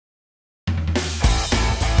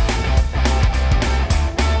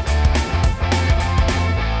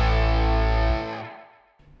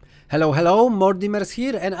Hello, hello, Mordimer's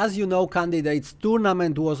here, and as you know, candidates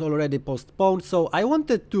tournament was already postponed, so I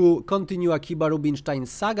wanted to continue Akiba Rubinstein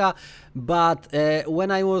saga, but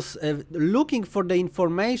when I was looking for the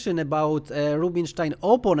information about Rubinstein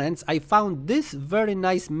opponents, I found this very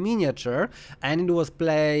nice miniature, and it was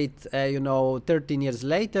played, 13 years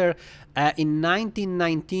later, in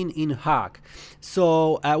 1919 in Hague.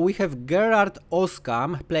 So we have Gerard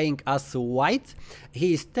Oskam playing as white.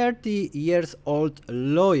 He is 30 years old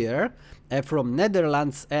lawyer from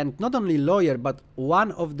Netherlands, and not only lawyer but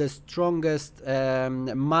one of the strongest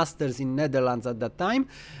masters in Netherlands at that time,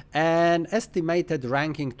 and estimated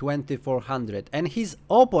ranking 2400. And his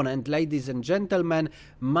opponent, ladies and gentlemen,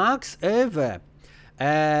 Max Euwe,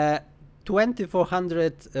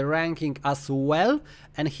 2400 ranking as well,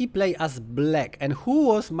 and he play as black. And who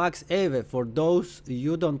was Max Euwe? For those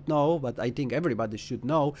you don't know, but I think everybody should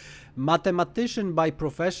know, mathematician by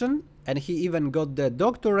profession, and he even got the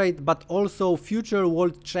doctorate, but also future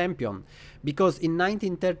world champion, because in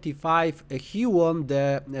 1935 he won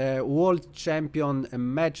the world champion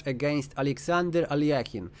match against Alexander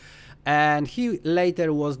Alekhine. And he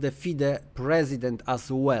later was the FIDE president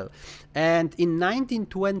as well. And in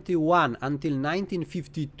 1921 until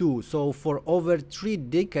 1952, so for over 3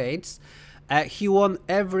 decades, he won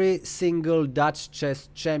every single Dutch chess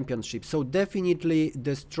championship. So definitely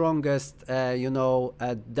the strongest,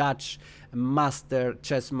 Dutch master,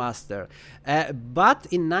 chess master. But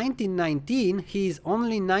in 1919, he is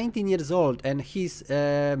only 19 years old, and his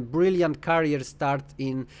brilliant career starts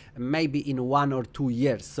in maybe in 1 or 2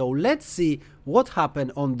 years. So let's see what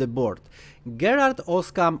happened on the board. Gerard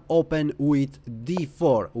Oskam opened with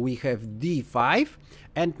d4. We have d5,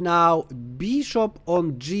 and now bishop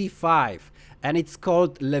on g5. And it's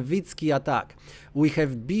called Levitsky Attack. We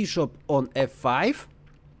have bishop on f5,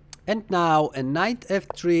 and now a knight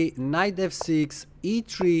f3, knight f6,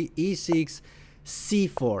 e3, e6,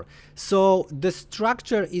 c4. So the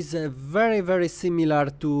structure is very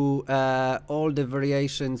similar to all the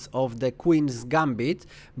variations of the Queen's Gambit,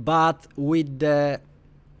 but with the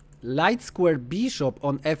light square bishop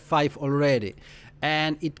on f5 already.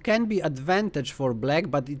 And it can be advantage for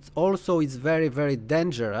black, but it's also very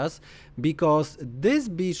dangerous, because this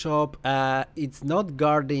bishop it's not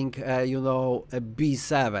guarding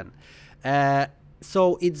b7.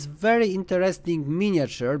 So it's very interesting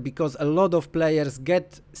miniature, because a lot of players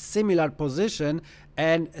get similar position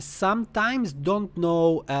and sometimes don't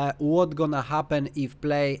know what's gonna happen if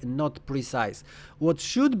play not precise. What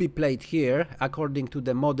should be played here, according to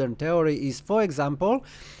the modern theory, is, for example,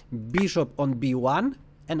 bishop on b1,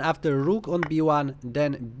 and after rook on b1,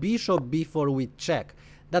 then bishop b4 with check.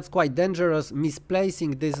 That's quite dangerous,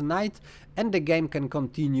 misplacing this knight, and the game can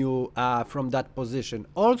continue from that position.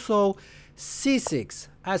 Also, c6,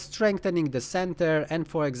 strengthening the center, and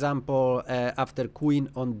for example, after queen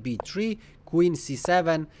on b3, queen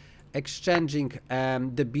c7, exchanging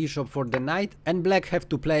the bishop for the knight, and black have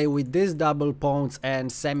to play with these double pawns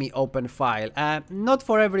and semi-open file. Not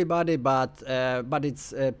for everybody, but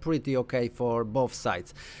it's pretty okay for both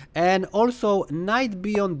sides. And also knight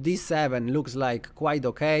b on d7 looks like quite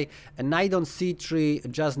okay, and knight on c3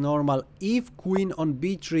 just normal. If queen on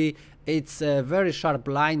b3, it's a very sharp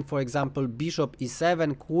line, for example bishop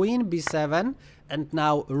e7, queen b7, and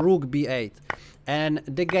now rook b8, and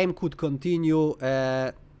the game could continue.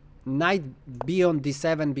 Knight b on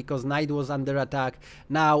d7, because knight was under attack.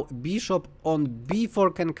 Now bishop on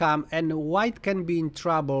b4 can come, and white can be in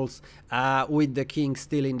troubles with the king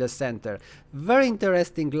still in the center. Very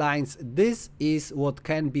interesting lines. This is what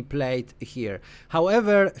can be played here.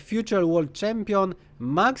 However, future world champion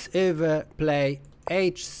Max Euwe play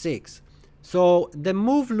h6. So the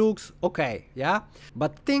move looks okay, yeah?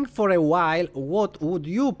 But think for a while, what would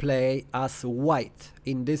you play as white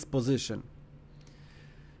in this position?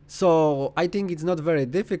 So I think it's not very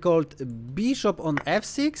difficult. Bishop on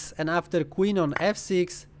f6, and after queen on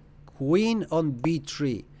f6, queen on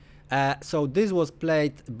b3. So this was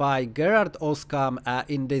played by Gerard Oskam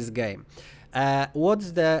in this game.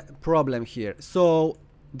 What's the problem here? So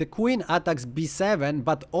the queen attacks b7,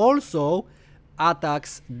 but also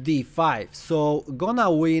attacks d5. So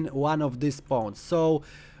gonna win one of these pawns. So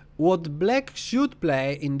what black should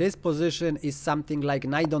play in this position is something like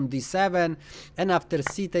knight on d7, and after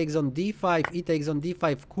c takes on d5, e takes on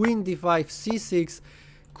d5, queen d5, c6,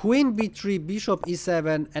 queen b3, bishop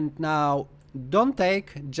e7, and now don't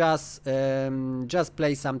take, just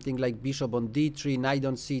play something like bishop on d3, knight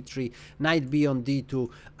on c3, knight b on d2,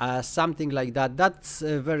 something like that. That's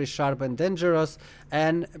very sharp and dangerous,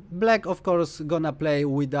 and black of course gonna play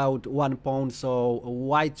without one pawn, so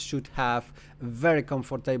white should have very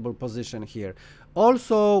comfortable position here.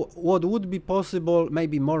 Also, what would be possible,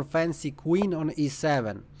 maybe more fancy, queen on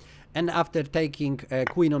e7. And after taking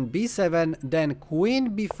queen on b7, then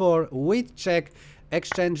queen b4 with check,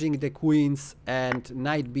 exchanging the queens, and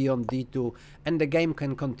knight b on d2, and the game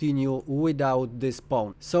can continue without this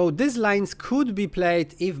pawn. So these lines could be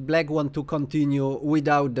played if black want to continue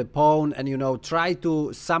without the pawn and, you know, try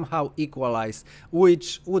to somehow equalize,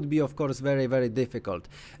 which would be of course very, very difficult.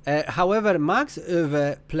 However, Max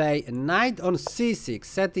Euwe play knight on c6,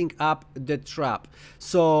 setting up the trap.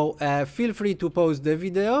 So feel free to pause the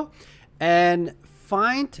video and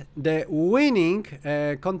find the winning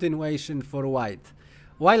continuation for white,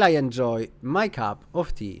 while I enjoy my cup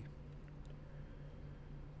of tea.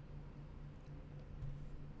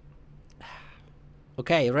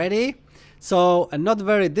 Okay, ready? So not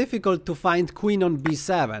very difficult to find queen on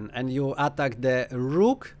b7, and you attack the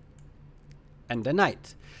rook and the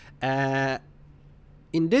knight.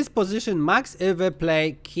 In this position, Max Euwe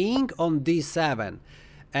play king on d7,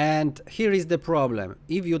 and here is the problem.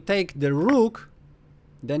 If you take the rook,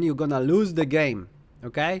 then you're gonna lose the game.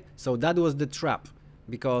 Okay, so that was the trap,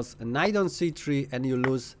 because a knight on c3 and you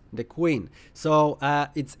lose the queen. So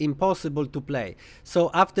it's impossible to play.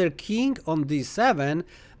 So after king on d7,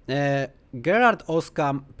 Gerard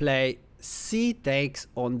Oskam play c takes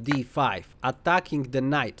on d5, attacking the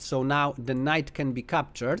knight. So now the knight can be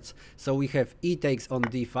captured. So we have e takes on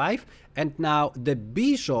d5, and now the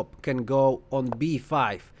bishop can go on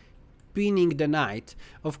b5, pinning the knight.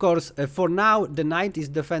 Of course, for now the knight is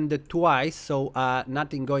defended twice, so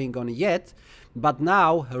nothing going on yet. But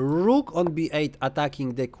now rook on b8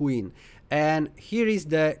 attacking the queen. And here is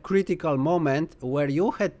the critical moment where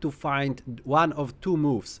you had to find one of two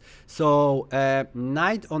moves. So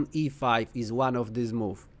knight on e5 is one of these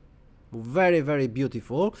moves. Very, very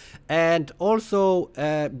beautiful. And also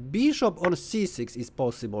bishop on c6 is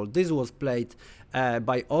possible. This was played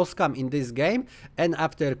by Oskam in this game. And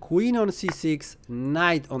after queen on c6,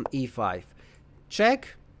 knight on e5.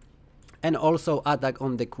 Check. And also attack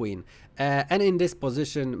on the queen. And in this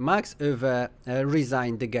position, Max Euwe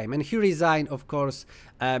resigned the game. And he resigned, of course,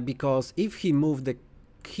 because if he moved the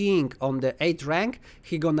king on the 8th rank,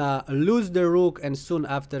 he gonna lose the rook and soon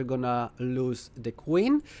after gonna lose the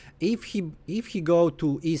queen. If he go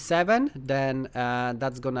to e7, then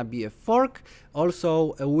that's gonna be a fork,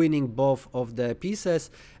 also winning both of the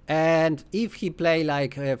pieces. And if he play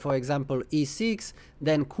like for example e6,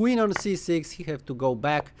 then queen on c6, he have to go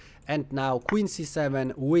back, and now queen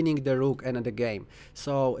c7, winning the rook and the game.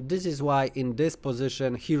 So this is why in this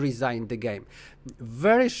position he resigned the game.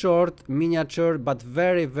 Very short miniature, but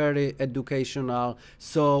very, very educational.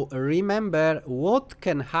 So remember what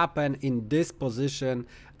can happen in this position.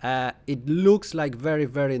 It looks like very,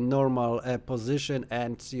 very normal position,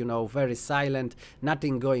 and you know, very silent,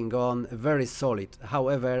 nothing going on, very solid.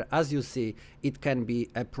 However, as you see, it can be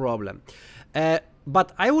a problem.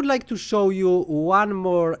 But I would like to show you one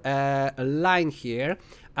more line here.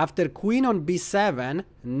 After queen on b7,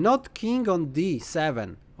 not king on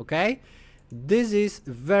d7, okay? This is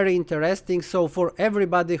very interesting. So for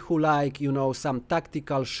everybody who like, you know, some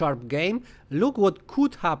tactical sharp game, look what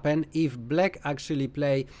could happen if black actually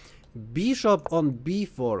play bishop on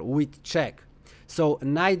b4 with check. So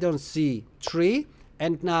knight on c3,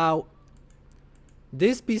 and now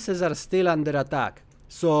these pieces are still under attack.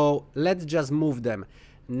 So let's just move them.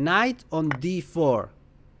 Knight on d4,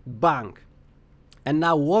 bang. And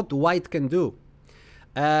now what white can do?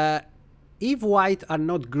 If white are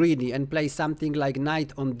not greedy and play something like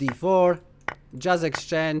knight on d4, just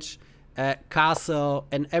exchange, castle,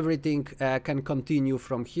 and everything can continue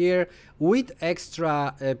from here. With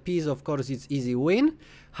extra piece, of course, it's easy win.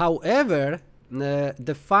 However,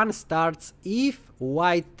 the fun starts if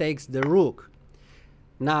white takes the rook.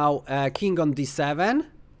 Now king on d7,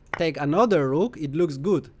 take another rook, it looks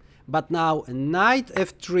good. But now knight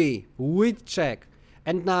f3 with check.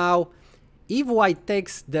 And now if white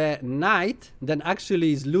takes the knight, then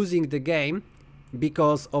actually is losing the game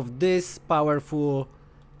because of this powerful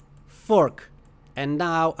fork. And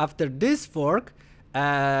now after this fork,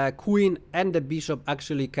 queen and the bishop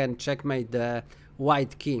actually can checkmate the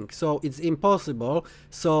white king. So it's impossible.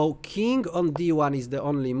 So king on d1 is the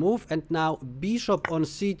only move, and now bishop on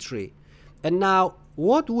c3. And now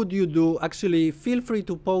what would you do? Actually, feel free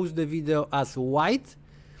to pause the video as white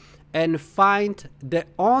and find the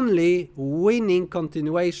only winning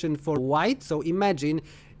continuation for white. So imagine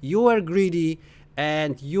you are greedy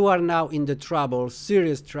and you are now in the trouble,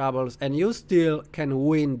 serious troubles, and you still can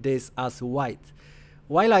win this as white,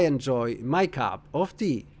 while I enjoy my cup of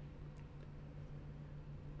tea.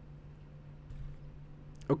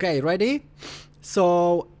 Okay, ready?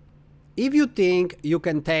 So if you think you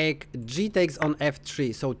can take g takes on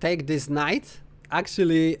f3, so take this knight,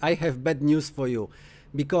 actually I have bad news for you,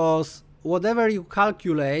 because whatever you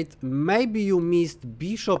calculate, maybe you missed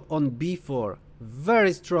bishop on b4.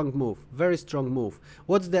 Very strong move, very strong move.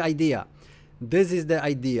 What's the idea? This is the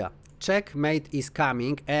idea. Checkmate is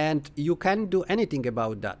coming and you can't do anything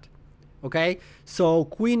about that. Okay, so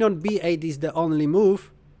queen on b8 is the only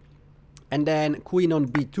move, and then queen on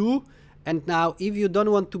b2, and now if you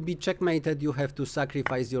don't want to be checkmated, you have to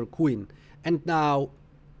sacrifice your queen. And now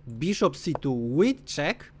bishop c2 with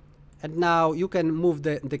check, and now you can move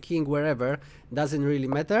the king wherever, doesn't really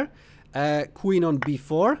matter. Queen on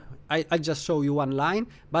b4, I just show you one line,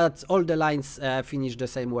 but all the lines finish the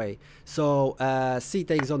same way. So c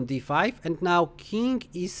takes on d5, and now king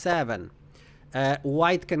e7.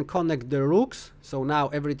 White can connect the rooks, so now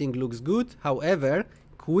everything looks good. However,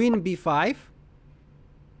 queen b5,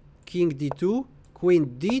 king d2, queen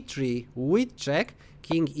d3 with check,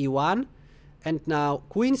 king e1, and now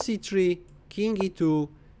queen c3, king e2,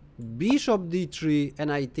 bishop d3,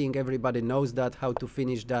 and I think everybody knows that, how to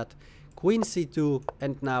finish that, queen c2,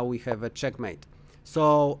 and now we have a checkmate.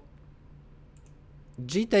 So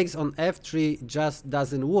g takes on f3 just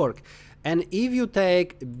doesn't work. And if you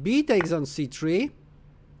take b takes on c3,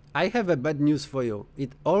 I have a bad news for you.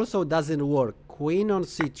 It also doesn't work. Queen on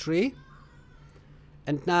c3,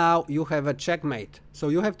 and now you have a checkmate. So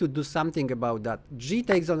you have to do something about that. G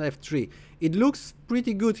takes on f3. It looks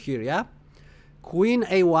pretty good here, yeah? Queen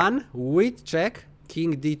a1 with check,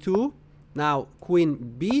 king d2. Now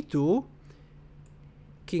queen b2,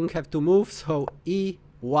 king have to move, so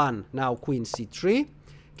e1. Now queen c3,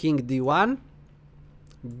 king d1,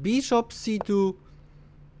 bishop c2,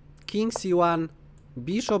 king c1,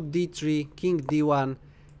 bishop d3, king d1,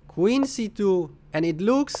 queen c2, and it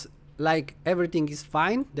looks like everything is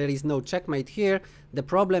fine. There is no checkmate here. The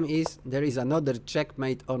problem is there is another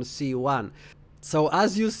checkmate on c1. So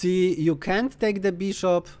as you see, you can't take the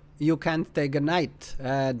bishop, you can't take a knight.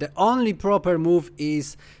 The only proper move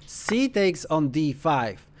is c takes on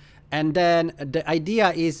d5, and then the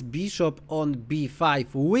idea is bishop on b5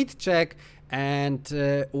 with check, and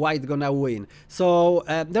white gonna win. So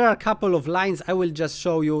there are a couple of lines. I will just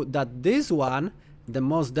show you that this one, the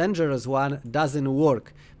most dangerous one, doesn't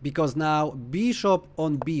work, because now bishop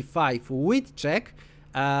on b5 with check,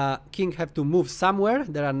 king have to move somewhere.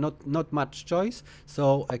 There are not much choice,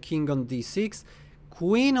 so a king on d6,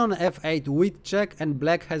 queen on f8 with check, and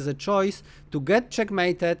black has a choice to get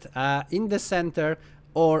checkmated in the center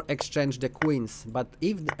or exchange the queens. But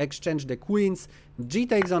if exchange the queens, g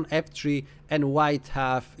takes on f3, and white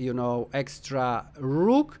have, you know, extra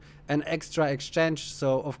rook and extra exchange,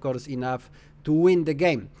 so of course enough to win the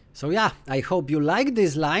game. So yeah, I hope you like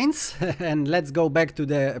these lines, and let's go back to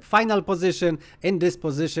the final position. In this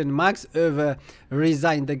position, Max Euwe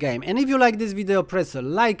resigned the game. And if you like this video, press a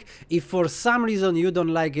like. If for some reason you don't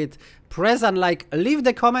like it, press unlike. Leave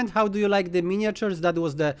the comment, how do you like the miniatures? That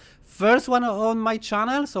was the first one on my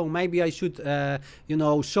channel, so maybe I should you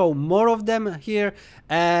know, show more of them here.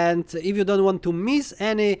 And if you don't want to miss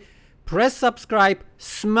any, press subscribe,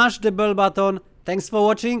 smash the bell button. Thanks for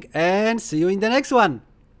watching, and see you in the next one.